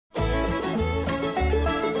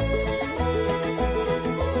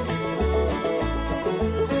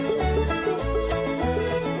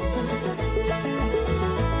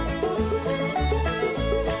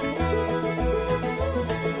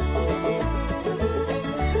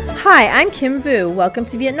Hi, I'm Kim Vu. Welcome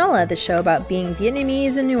to Vietnola, the show about being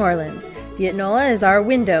Vietnamese in New Orleans. Vietnola is our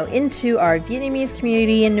window into our Vietnamese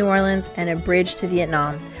community in New Orleans and a bridge to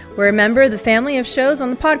Vietnam. We're a member of the family of shows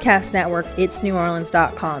on the podcast network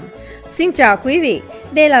itsneworleans.com. Xin chào quý vị.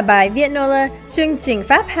 Đây là bài Vietnola, chương trình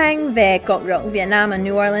phát hành về cộng đồng Việt Nam ở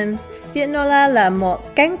New Orleans. Vietnola là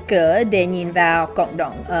một cánh cửa để nhìn vào cộng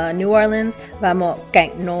đồng ở New Orleans và một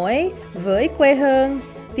cảnh nối với quê hương.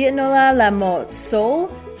 Vietnola là một số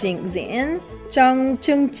trình diễn trong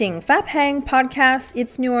chương trình phát hành podcast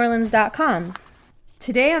itsneworleans.com.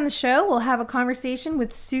 Today on the show, we'll have a conversation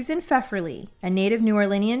with Susan Pfefferly, a native New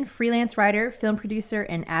Orleanian, freelance writer, film producer,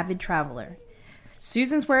 and avid traveler.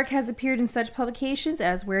 Susan's work has appeared in such publications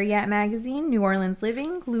as Where Ya At Magazine, New Orleans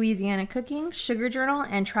Living, Louisiana Cooking, Sugar Journal,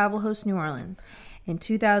 and Travel Host New Orleans. In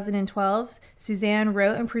 2012, Suzanne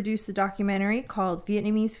wrote and produced a documentary called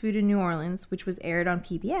Vietnamese Food in New Orleans, which was aired on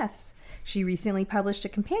PBS. She recently published a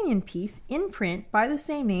companion piece in print by the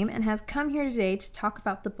same name and has come here today to talk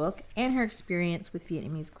about the book and her experience with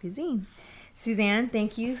Vietnamese cuisine. Suzanne,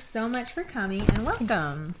 thank you so much for coming and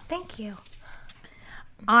welcome. Thank you.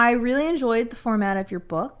 I really enjoyed the format of your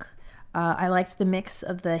book. I liked the mix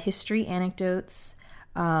of the history anecdotes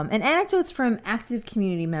and anecdotes from active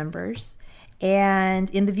community members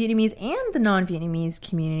and in the Vietnamese and the non-Vietnamese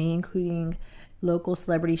community, including local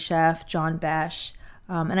celebrity chef John Besh.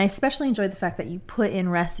 And I especially enjoyed the fact that you put in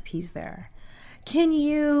recipes there. Can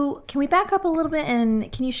we back up a little bit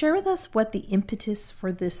and can you share with us what the impetus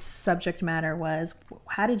for this subject matter was?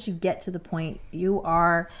 How did you get to the point you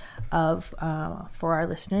are for our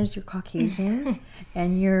listeners, you're Caucasian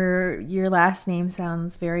and your last name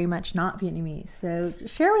sounds very much not Vietnamese. So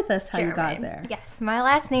share with us how German. You got there. Yes, my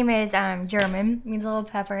last name is German, means little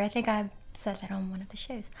pepper. I think I said that on one of the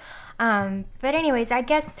shows. But anyways, I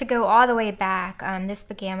guess to go all the way back, this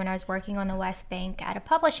began when I was working on the West Bank at a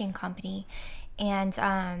publishing company.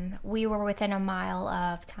 And we were within a mile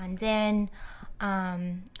of Tan Dinh,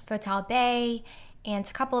 Pho Thao Bay, and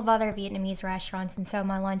a couple of other Vietnamese restaurants. And so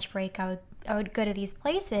my lunch break, I would go to these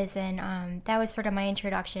places, and that was sort of my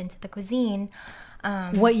introduction to the cuisine.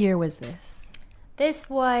 What year was this? This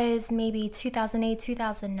was maybe 2008,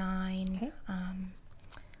 2009, okay.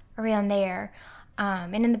 Around there.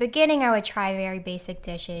 And in the beginning, I would try very basic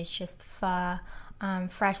dishes, just pho,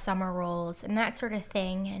 fresh summer rolls, and that sort of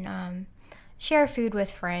thing, and share food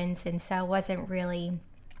with friends. And so I wasn't really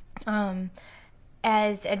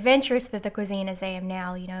as adventurous with the cuisine as I am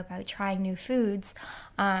now, about trying new foods.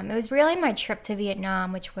 It was really my trip to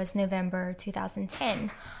Vietnam, which was November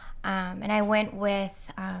 2010. And I went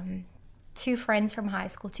with two friends from high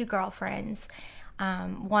school, two girlfriends.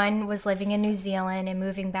 One was living in New Zealand and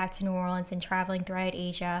moving back to New Orleans and traveling throughout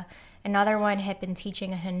Asia. Another one had been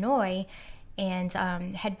teaching in Hanoi and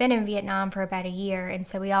had been in Vietnam for about a year. And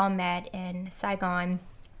so we all met in Saigon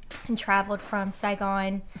and traveled from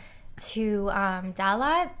Saigon to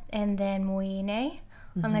Dalat and then Mui Ne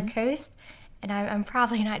on the coast. And I'm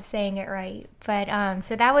probably not saying it right. But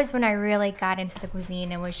so that was when I really got into the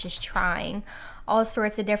cuisine and was just trying all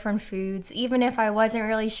sorts of different foods. Even if I wasn't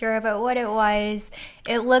really sure about what it was,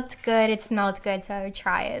 it looked good, it smelled good, so I would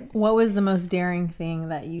try it. What was the most daring thing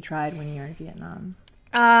that you tried when you were in Vietnam?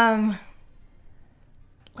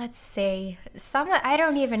 Let's see. I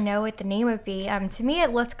don't even know what the name would be. To me,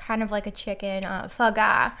 it looked kind of like a chicken pho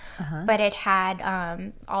ga, but it had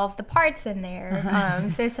all of the parts in there.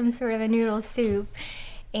 So some sort of a noodle soup.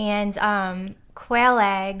 And quail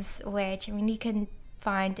eggs, which, you can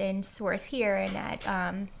find in stores here and at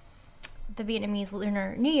the Vietnamese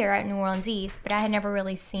Lunar New Year at New Orleans East, but I had never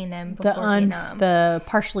really seen them before Vietnam. The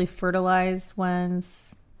partially fertilized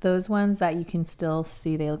ones, those ones that you can still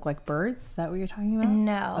see, they look like birds? Is that what you're talking about?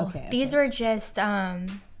 No. Okay. These were just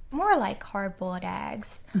more like cardboard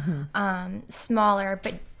eggs, smaller,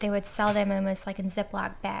 but they would sell them almost like in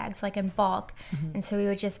Ziploc bags, like in bulk. And so we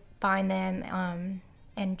would just find them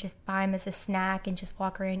and just buy them as a snack and just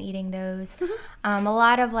walk around eating those. A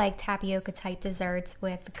lot of like tapioca type desserts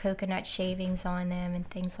with the coconut shavings on them and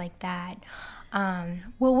things like that.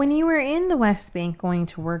 Well, when you were in the West Bank going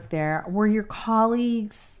to work there, were your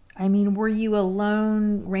colleagues, were you a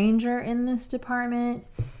lone ranger in this department?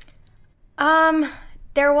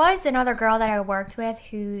 There was another girl that I worked with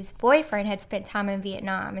whose boyfriend had spent time in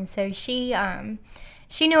Vietnam, and so she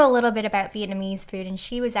knew a little bit about Vietnamese food, and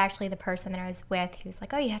she was actually the person that I was with who was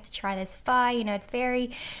like, oh, you have to try this pho, it's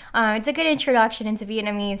very, it's a good introduction into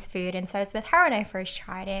Vietnamese food. And so I was with her when I first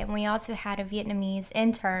tried it, and we also had a Vietnamese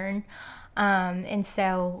intern, and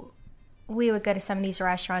so we would go to some of these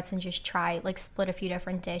restaurants and just try, split a few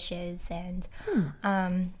different dishes and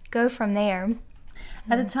go from there.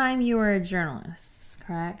 At the time, you were a journalist.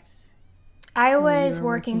 correct? I Or was you were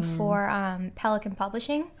working working- for Pelican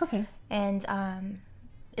Publishing, Okay. and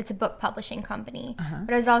it's a book publishing company. Uh-huh.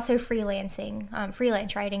 But I was also freelance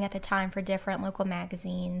writing at the time for different local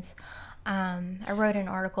magazines. I wrote an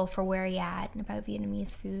article for Where You At about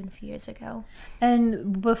Vietnamese food a few years ago.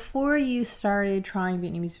 And before you started trying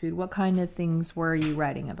Vietnamese food, what kind of things were you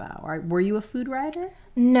writing about? Or were you a food writer?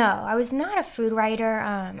 No, I was not a food writer.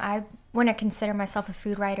 I wouldn't consider myself a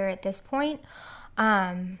food writer at this point.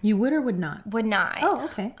 You would or would not? Would not. Oh,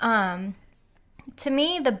 okay. To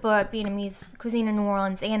me, the book, Vietnamese Cuisine in New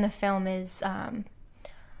Orleans, and the film is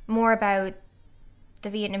more about the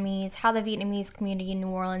Vietnamese, how the Vietnamese community in New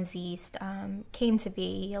Orleans East came to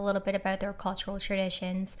be, a little bit about their cultural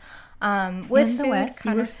traditions. With in the food, West,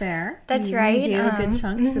 you were fair. That's you right. You gave a good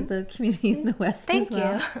chunk to the community in the West Thank as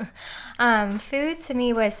well. you. Food to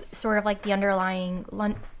me was sort of like the underlying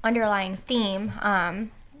theme,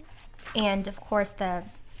 and of course the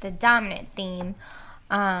dominant theme.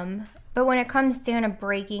 But when it comes down to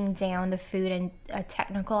breaking down the food in a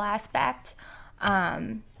technical aspect,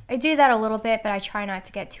 I do that a little bit, but I try not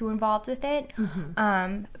to get too involved with it,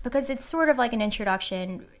 because it's sort of like an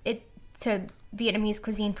introduction to Vietnamese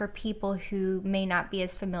cuisine for people who may not be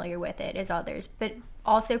as familiar with it as others, but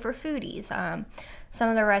also for foodies. Some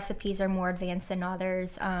of the recipes are more advanced than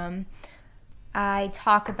others. I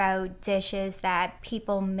talk about dishes that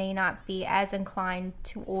people may not be as inclined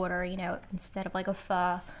to order, instead of like a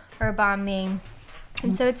pho or a banh mi.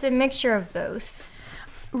 And so it's a mixture of both.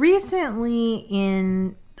 Recently,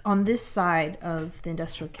 on this side of the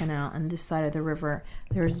Industrial Canal and this side of the river,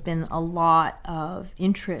 there's been a lot of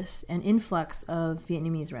interest and influx of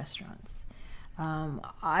Vietnamese restaurants.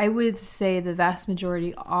 I would say the vast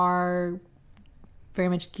majority are very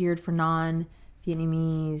much geared for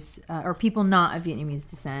non-Vietnamese or people not of Vietnamese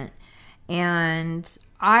descent. And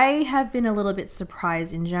I have been a little bit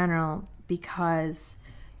surprised in general because,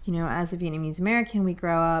 as a Vietnamese American, we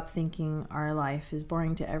grow up thinking our life is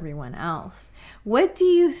boring to everyone else. What do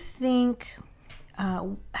you think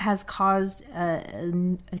has caused a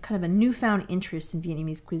kind of a newfound interest in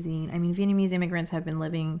Vietnamese cuisine? I mean, Vietnamese immigrants have been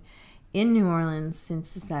living in New Orleans since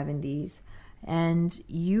the 70s, and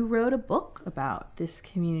you wrote a book about this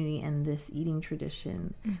community and this eating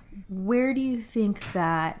tradition. Mm-hmm. Where do you think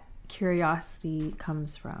that curiosity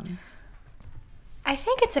comes from? I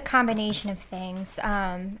think it's a combination of things.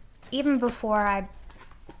 Even before I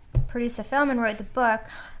produced the film and wrote the book,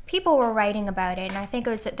 people were writing about it, and I think it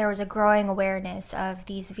was that there was a growing awareness of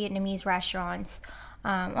these Vietnamese restaurants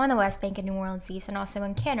on the West Bank in New Orleans East and also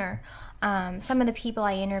in Kenner. Some of the people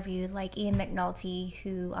I interviewed, like Ian McNulty,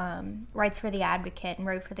 who writes for The Advocate and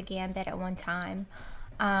wrote for The Gambit at one time,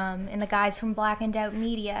 and the guys from Black and Doubt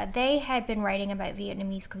Media, they had been writing about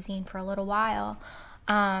Vietnamese cuisine for a little while.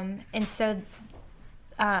 And so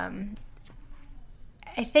I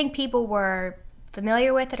think people were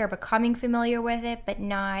familiar with it or becoming familiar with it, but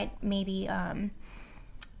not maybe,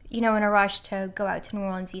 in a rush to go out to New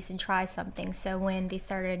Orleans East and try something. So when they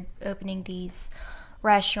started opening these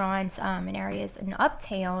restaurants in areas in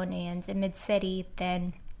Uptown and in Mid-City,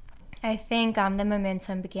 then I think the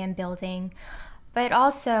momentum began building. But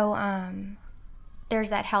also, there's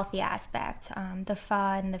that healthy aspect, the pho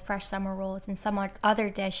and the fresh summer rolls and some other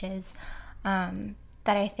dishes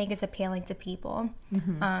that I think is appealing to people,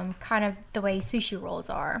 kind of the way sushi rolls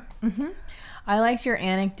are. Mm-hmm. I liked your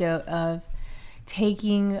anecdote of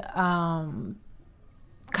taking, kind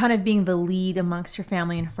of being the lead amongst your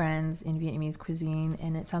family and friends in Vietnamese cuisine,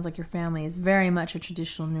 and it sounds like your family is very much a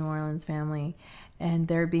traditional New Orleans family, and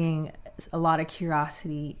there being a lot of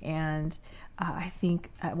curiosity. And I think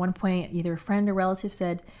at one point either a friend or relative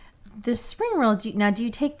said, "This spring roll, do you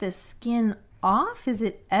take the skin off? Is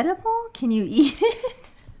it edible? Can you eat it?"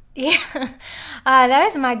 Yeah, that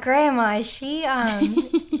was my grandma. She's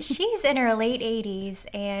in her late 80s,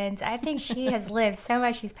 and I think she has lived so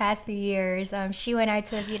much these past few years. She went out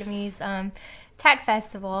to the Vietnamese Tet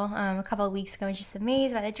Festival a couple of weeks ago, and she's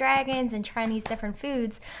amazed by the dragons and trying these different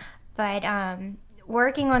foods. But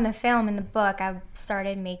working on the film and the book, I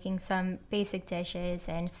started making some basic dishes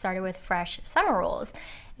and started with fresh summer rolls.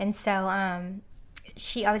 And so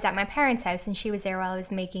I was at my parents' house, and she was there while I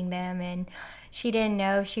was making them, and she didn't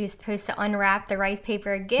know if she was supposed to unwrap the rice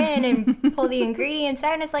paper again and pull the ingredients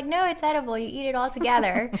out, and it's like, no, it's edible, you eat it all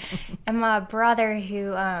together. And my brother,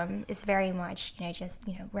 who is very much,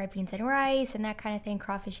 red beans and rice and that kind of thing,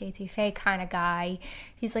 crawfish etouffee kind of guy,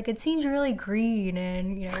 he's like, it seems really green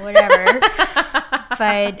and, whatever.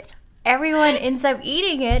 But everyone ends up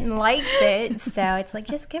eating it and likes it, so it's like,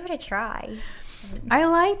 just give it a try. I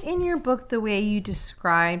liked in your book the way you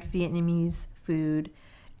described Vietnamese food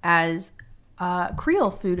as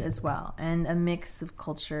Creole food as well, and a mix of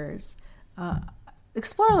cultures.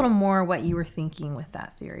 Explore a little more what you were thinking with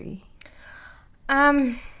that theory.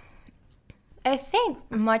 I think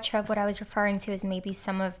much of what I was referring to is maybe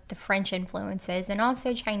some of the French influences and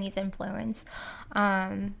also Chinese influence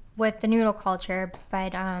with the noodle culture.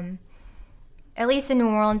 But at least in New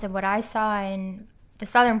Orleans and what I saw in the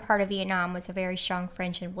southern part of Vietnam was a very strong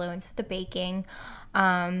French influence with the baking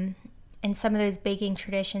and some of those baking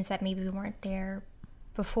traditions that maybe weren't there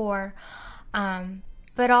before.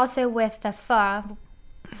 But also with the pho,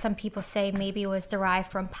 some people say maybe it was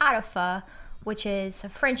derived from pot au feu, which is a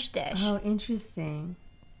French dish. Oh, interesting.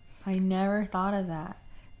 I never thought of that.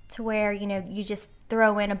 To where, you just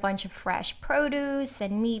throw in a bunch of fresh produce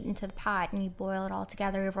and meat into the pot and you boil it all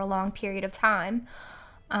together over a long period of time.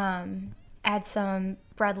 Add some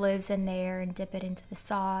bread loaves in there and dip it into the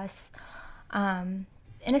sauce.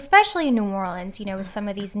 And especially in New Orleans, with some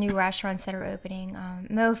of these new restaurants that are opening.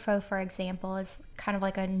 Mo Pho, for example, is kind of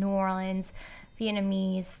like a New Orleans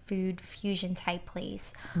Vietnamese food fusion type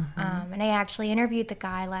place. And I actually interviewed the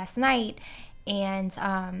guy last night, and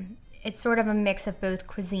it's sort of a mix of both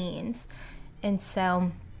cuisines. And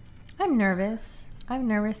so I'm nervous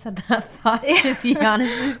at that thought, to be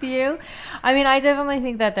honest with you. I mean, I definitely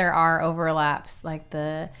think that there are overlaps, like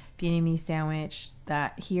the Vietnamese sandwich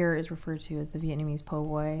that here is referred to as the Vietnamese po'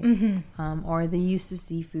 boy, or the use of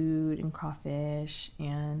seafood and crawfish.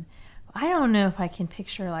 And I don't know if I can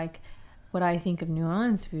picture like what I think of New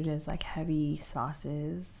Orleans food as like heavy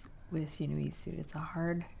sauces with Vietnamese food. It's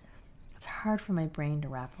hard for my brain to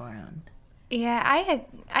wrap around. Yeah,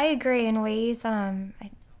 I agree in ways. I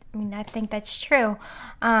think that's true.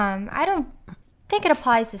 I don't think it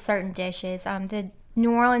applies to certain dishes. The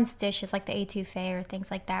New Orleans dishes like the étouffée or things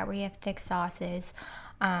like that where you have thick sauces.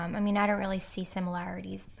 I don't really see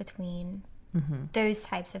similarities between those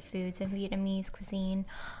types of foods in Vietnamese cuisine.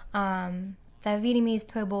 The Vietnamese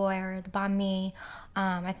po' boy or the banh mi,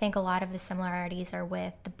 I think a lot of the similarities are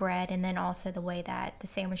with the bread and then also the way that the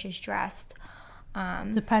sandwich is dressed.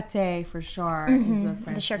 The pâté, for sure, is a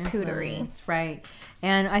French the charcuterie. Influence, right?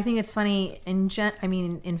 And I think it's funny.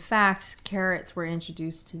 In fact, carrots were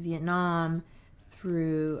introduced to Vietnam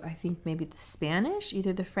through, I think, maybe the Spanish,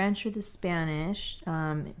 either the French or the Spanish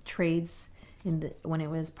trades when it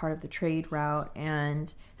was part of the trade route,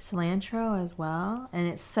 and cilantro as well. And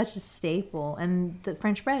it's such a staple, and the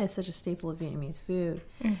French bread is such a staple of Vietnamese food.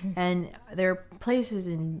 And there are places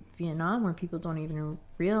in Vietnam where people don't even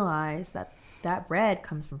realize that bread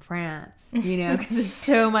comes from France, because it's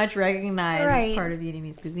so much recognized as part of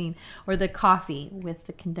Vietnamese cuisine. Or the coffee with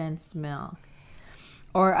the condensed milk.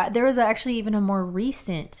 Or there was actually even a more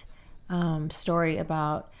recent story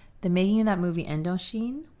about the making of that movie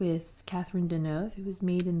Indochine with Catherine Deneuve. It was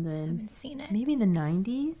made in maybe the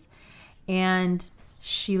 90s. And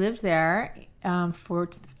she lived there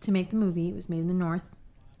to make the movie. It was made in the North.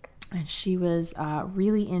 And she was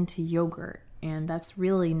really into yogurt. And that's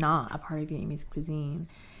really not a part of Vietnamese cuisine.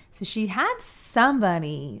 So she had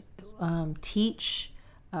somebody teach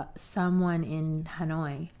someone in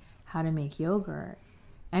Hanoi how to make yogurt.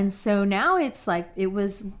 And so now it's like, it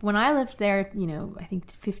was, when I lived there, I think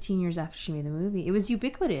 15 years after she made the movie, it was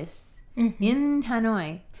ubiquitous in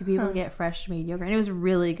Hanoi to be able to get fresh made yogurt. And it was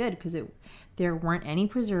really good because there weren't any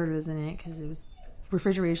preservatives in it because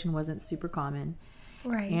refrigeration wasn't super common.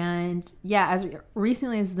 Right. And yeah, as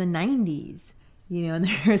recently as the 90s,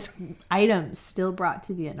 there's items still brought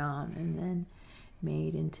to Vietnam and then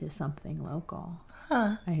made into something local.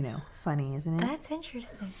 Huh. I know. Funny, isn't it? That's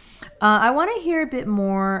interesting. I want to hear a bit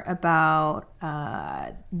more about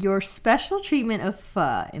your special treatment of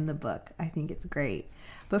pho in the book. I think it's great.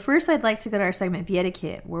 But first, I'd like to go to our segment,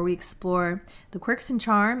 Vietiquette, where we explore the quirks and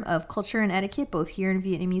charm of culture and etiquette, both here in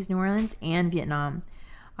Vietnamese New Orleans and Vietnam.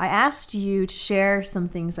 I asked you to share some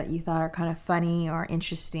things that you thought are kind of funny or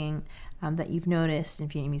interesting that you've noticed in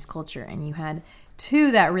Vietnamese culture, and you had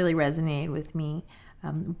two that really resonated with me.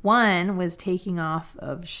 One was taking off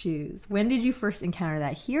of shoes. When did you first encounter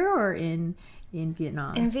that, here or in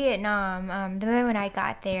Vietnam? In Vietnam, the moment I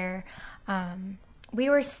got there, we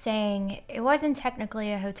were staying, it wasn't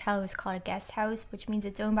technically a hotel, it was called a guest house, which means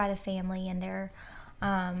it's owned by the family, and they're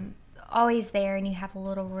always there, and you have a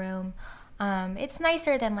little room. It's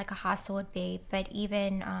nicer than like a hostel would be, but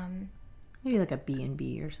even maybe like a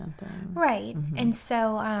B&B or something. Right. And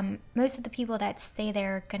so most of the people that stay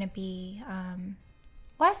there are going to be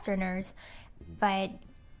Westerners, but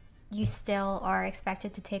you still are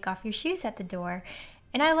expected to take off your shoes at the door.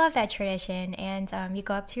 And I love that tradition. And you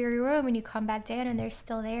go up to your room and you come back down and they're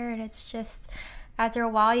still there. And it's just, after a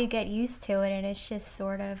while you get used to it, and it's just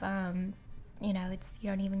sort of, you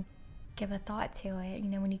don't even give a thought to it.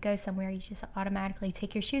 When you go somewhere, you just automatically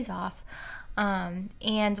take your shoes off.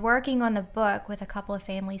 And working on the book with a couple of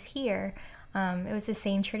families here, it was the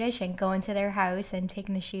same tradition, going to their house and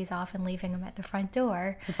taking the shoes off and leaving them at the front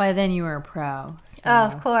door. But by then you were a pro. So. Oh,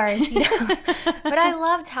 of course. But I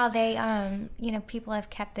loved how they, people have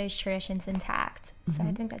kept those traditions intact. So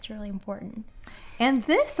I think that's really important. And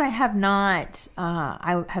this I have not,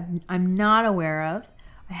 I'm not aware of.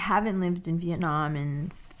 I haven't lived in Vietnam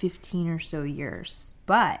in 15 or so years,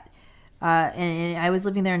 but, and I was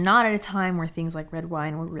living there not at a time where things like red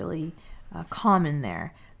wine were really common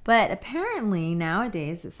there. But apparently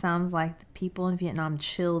nowadays it sounds like the people in Vietnam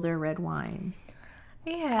chill their red wine.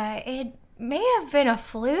 Yeah, it may have been a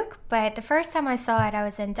fluke, but the first time I saw it, I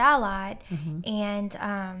was in Da Lat, and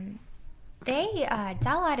Da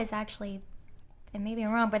Lat is actually, and maybe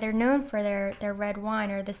I'm wrong, but they're known for their red wine,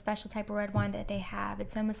 or the special type of red wine that they have.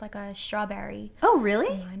 It's almost like a strawberry. Oh, really?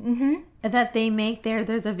 Mm-hmm. That they make there.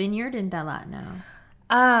 There's a vineyard in Da Lat now.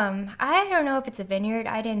 I don't know if it's a vineyard.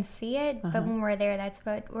 I didn't see it, but when we're there, that's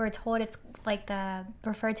what we're told. It's like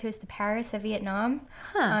referred to as the Paris of Vietnam.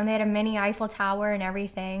 They had a mini Eiffel Tower and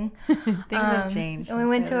everything. Things have changed. And we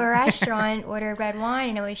went to a restaurant, ordered red wine,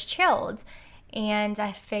 and it was chilled. And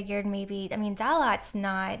I figured Da Lat's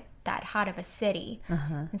not that hot of a city.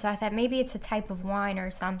 And so I thought maybe it's a type of wine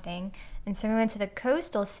or something. And so we went to the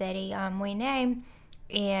coastal city, Hue Ninh,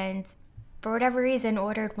 and for whatever reason,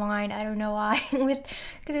 ordered wine. I don't know why, because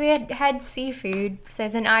we had seafood, so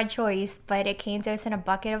it's an odd choice, but it came to us in a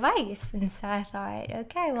bucket of ice. And so I thought,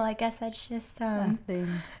 okay, well, I guess that's just,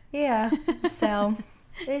 thing. Yeah, so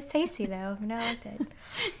it was tasty, though. No, I liked it.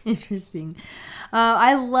 Interesting.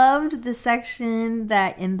 I loved the section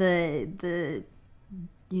that in the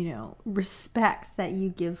respect that you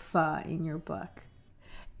give pho in your book.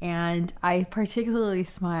 And I particularly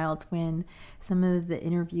smiled when some of the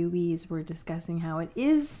interviewees were discussing how it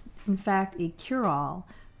is, in fact, a cure-all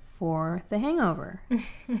for the hangover.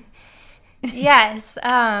 Yes.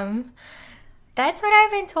 That's what I've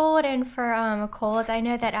been told. And for a cold, I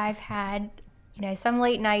know that I've had, some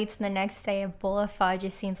late nights, and the next day a bowl of pho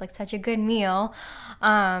just seems like such a good meal.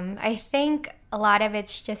 I think a lot of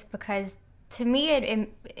it's just because, to me,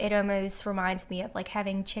 it almost reminds me of like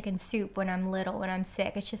having chicken soup when I'm little, when I'm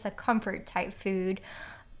sick. It's just a comfort type food,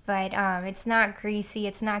 but it's not greasy,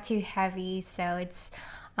 it's not too heavy, so it's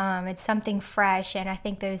something fresh. And I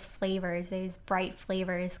think those flavors, those bright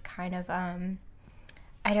flavors, kind of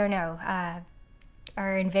I don't know,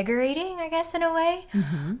 are invigorating, I guess, in a way.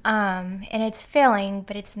 And it's filling,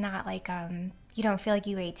 but it's not like you don't feel like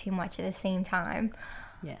you ate too much at the same time.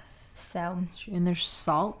 Yes. So, and there's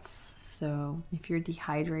salts. So if you're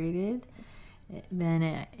dehydrated, then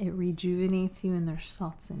it rejuvenates you, and there's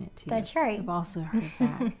salts in it too. That's right. I've also heard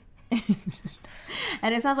that.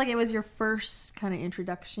 And it sounds like it was your first kind of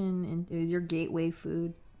introduction, and it was your gateway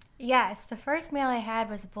food. Yes, the first meal I had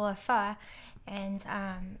was a bowl of pho, and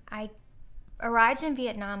I arrived in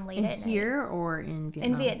Vietnam late at night. Here or in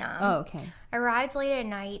Vietnam? In Vietnam. Oh, okay. I arrived late at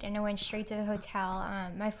night, and I went straight to the hotel.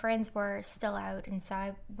 My friends were still out, and so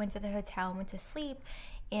I went to the hotel and went to sleep.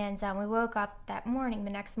 And we woke up the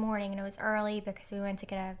next morning, and it was early because we went to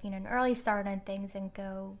get an early start on things and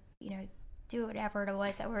go, do whatever it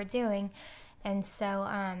was that we were doing. And so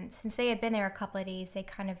since they had been there a couple of days, they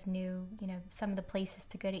kind of knew, some of the places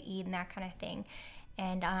to go to eat and that kind of thing.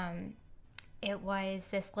 And it was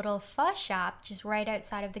this little pho shop just right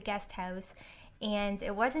outside of the guest house. And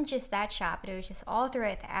it wasn't just that shop, but it was just all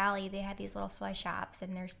throughout the alley. They had these little pho shops,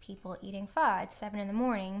 and there's people eating pho at 7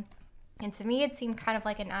 a.m. And to me, it seemed kind of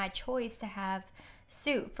like an odd choice to have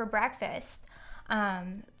soup for breakfast.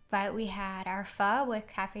 But we had our pho with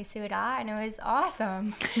cafe soda, and it was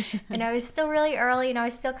awesome. And I was still really early, and I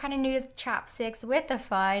was still kind of new to chopsticks with the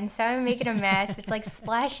pho, and so I'm making a mess. It's like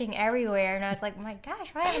splashing everywhere, and I was like, my gosh,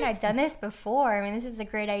 why haven't I done this before? I mean, this is a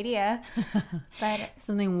great idea. But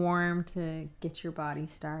something warm to get your body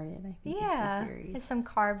started, I think. Yeah, is the theory. There's some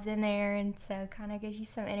carbs in there, and so it kind of gives you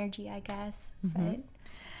some energy, I guess. But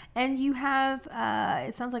and you have,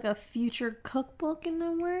 it sounds like a future cookbook in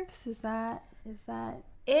the works. Is that?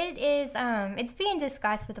 It is. It's being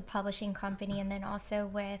discussed with a publishing company, and then also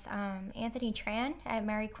with Anthony Tran at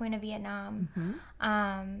Mary Queen of Vietnam.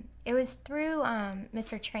 It was through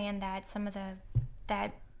Mr. Tran that some of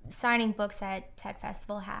that signing books at TED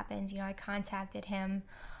Festival happened. I contacted him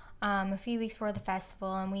a few weeks before the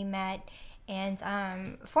festival, and we met and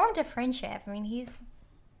formed a friendship. I mean, he's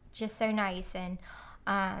just so nice, and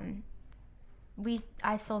I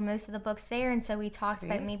sold most of the books there, and so we talked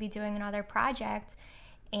about maybe doing another project,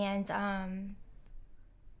 and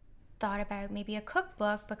thought about maybe a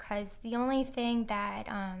cookbook, because the only thing that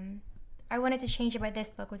I wanted to change about this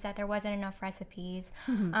book was that there wasn't enough recipes.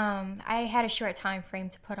 I had a short time frame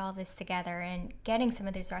to put all this together, and getting some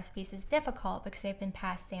of those recipes is difficult because they've been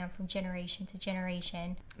passed down from generation to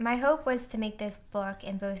generation. My hope was to make this book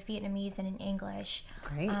in both Vietnamese and in English.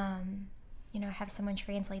 Great. Have someone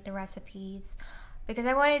translate the recipes, because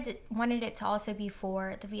I wanted it to also be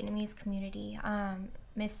for the Vietnamese community.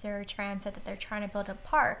 Mr. Tran said that they're trying to build a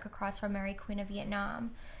park across from Mary Queen of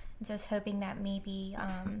Vietnam, and so I was hoping that maybe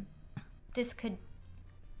this could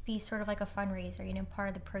be sort of like a fundraiser. Part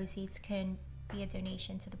of the proceeds can be a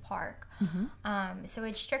donation to the park. So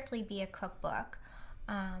it'd strictly be a cookbook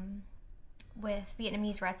with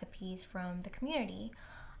Vietnamese recipes from the community.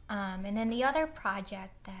 And then the other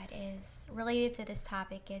project that is related to this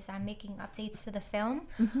topic is I'm making updates to the film.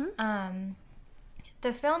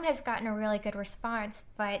 The film has gotten a really good response,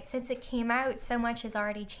 but since it came out, so much has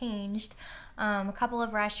already changed. A couple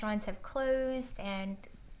of restaurants have closed, and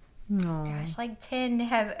like 10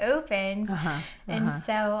 have opened. And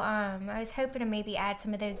so I was hoping to maybe add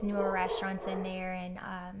some of those newer restaurants in there and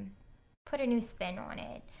put a new spin on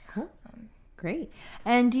it. Cool. Great.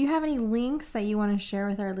 And do you have any links that you want to share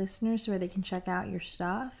with our listeners where they can check out your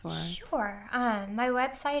stuff? Or? Sure. My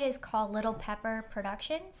website is called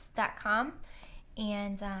littlepepperproductions.com,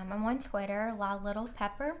 and I'm on Twitter,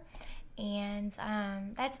 LaLittlePepper, and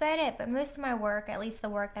that's about it. But most of my work, at least the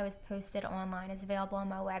work that was posted online, is available on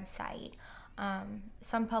my website.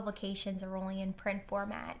 Some publications are only in print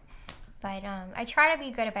format, but I try to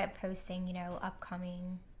be good about posting,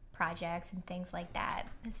 upcoming projects and things like that.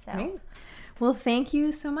 So. Great. Well, thank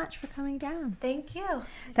you so much for coming down. Thank you.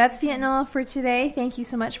 That's Vietnola for today. Thank you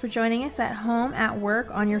so much for joining us at home, at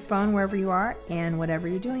work, on your phone, wherever you are, and whatever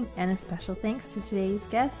you're doing. And a special thanks to today's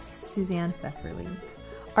guest, Suzanne Pfefferly.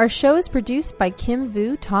 Our show is produced by Kim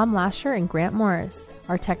Vu, Tom Lasher, and Grant Morris.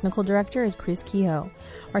 Our technical director is Chris Kehoe.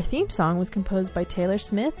 Our theme song was composed by Taylor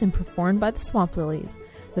Smith and performed by the Swamp Lilies.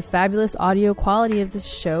 The fabulous audio quality of this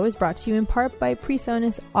show is brought to you in part by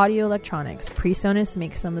PreSonus Audio Electronics. PreSonus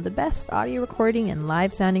makes some of the best audio recording and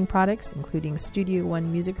live sounding products, including Studio One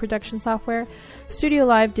music production software, Studio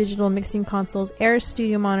Live digital mixing consoles, Air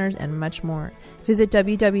studio monitors, and much more. Visit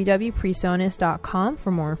www.presonus.com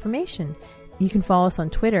for more information. You can follow us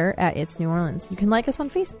on Twitter at It's New Orleans. You can like us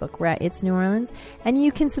on Facebook. We're at It's New Orleans. And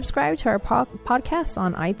you can subscribe to our podcasts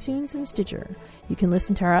on iTunes and Stitcher. You can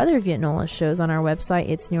listen to our other Vietnola shows on our website,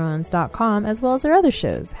 itsneworleans.com, as well as our other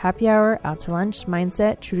shows, Happy Hour, Out to Lunch,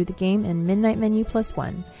 Mindset, True to the Game, and Midnight Menu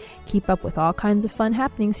 +1. Keep up with all kinds of fun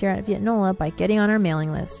happenings here at Vietnola by getting on our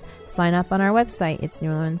mailing list. Sign up on our website,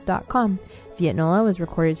 itsneworleans.com. Vietnola was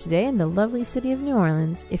recorded today in the lovely city of New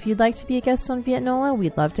Orleans. If you'd like to be a guest on Vietnola,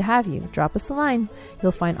 we'd love to have you. Drop us a line.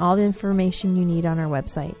 You'll find all the information you need on our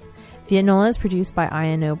website. Vietnola is produced by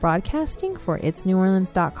INO Broadcasting for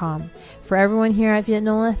itsneworleans.com. For everyone here at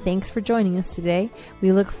Vietnola, thanks for joining us today.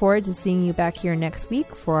 We look forward to seeing you back here next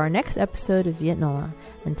week for our next episode of Vietnola.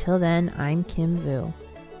 Until then, I'm Kim Vu.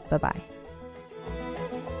 Bye-bye.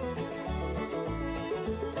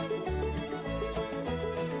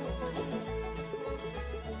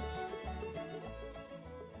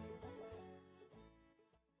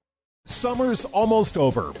 Summer's almost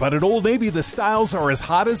over, but at Old Navy the styles are as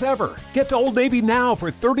hot as ever. Get to Old Navy now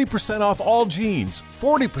for 30% off all jeans,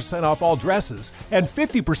 40% off all dresses, and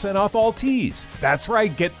 50% off all tees. That's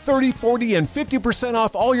right, get 30, 40, and 50%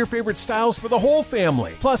 off all your favorite styles for the whole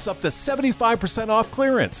family, plus up to 75% off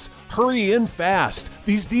clearance. Hurry in fast.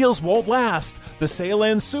 These deals won't last. The sale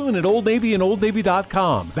ends soon at Old Navy and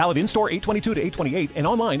OldNavy.com. Valid in-store 8/22 to 8/28 and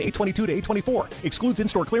online 8/22 to 8/24. Excludes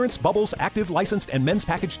in-store clearance, bubbles, active, licensed, and men's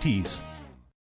package tees.